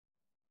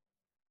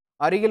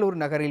அரியலூர்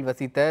நகரில்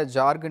வசித்த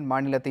ஜார்க்கண்ட்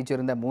மாநிலத்தைச்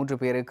சேர்ந்த 3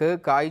 பேருக்கு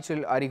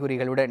காய்ச்சல்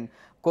அறிகுறிகளுடன்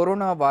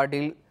கொரோனா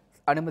வார்டில்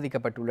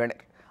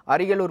அனுமதிக்கப்பட்டுள்ளனர்.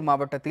 அரியலூர்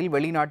மாவட்டத்தில்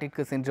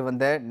வெளிநாட்டிற்கு சென்று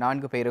வந்த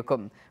 4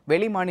 பேருக்கும்,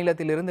 வெளி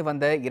மாநிலத்திலிருந்து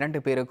வந்த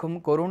 2 பேருக்கும்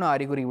கொரோனா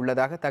அறிகுறி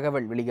உள்ளதாக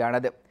தகவல்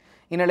வெளியானது.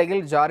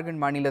 இந்நிலையில்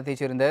ஜார்க்கண்ட்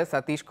மாநிலத்தைச் சேர்ந்த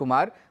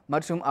சதீஷ்குமார்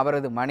மற்றும்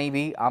அவரது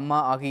மனைவி, அம்மா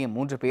ஆகிய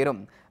 3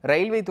 பேரும்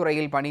ரயில்வே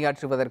துறையில்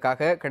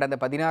பணியாற்றுவதற்காக கடந்த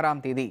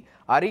 16ஆம் தேதி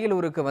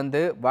அரியலூருக்கு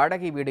வந்து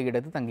வாடகை வீடு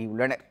எடுத்து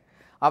தங்கியுள்ளனர்.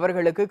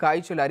 அவர்களுக்கு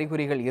காய்ச்சல்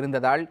அறிகுறிகள்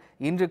இருந்ததால்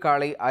இன்று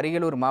காலை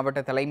அரியலூர் மாவட்ட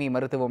தலைமை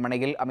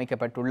மருத்துவமனையில்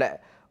அமைக்கப்பட்டுள்ள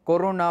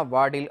கொரோனா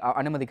வார்டில்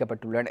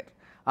அனுமதிக்கப்பட்டுள்ளனர்.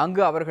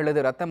 அங்கு அவர்களது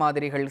இரத்த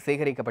மாதிரிகள்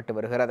சேகரிக்கப்பட்டு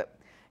வருகிறது.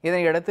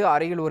 இதனையடுத்து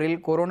அரியலூரில்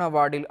கொரோனா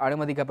வார்டில்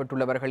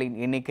அனுமதிக்கப்பட்டுள்ளவர்களின்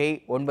எண்ணிக்கை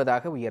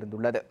 9ஆக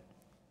உயர்ந்துள்ளது.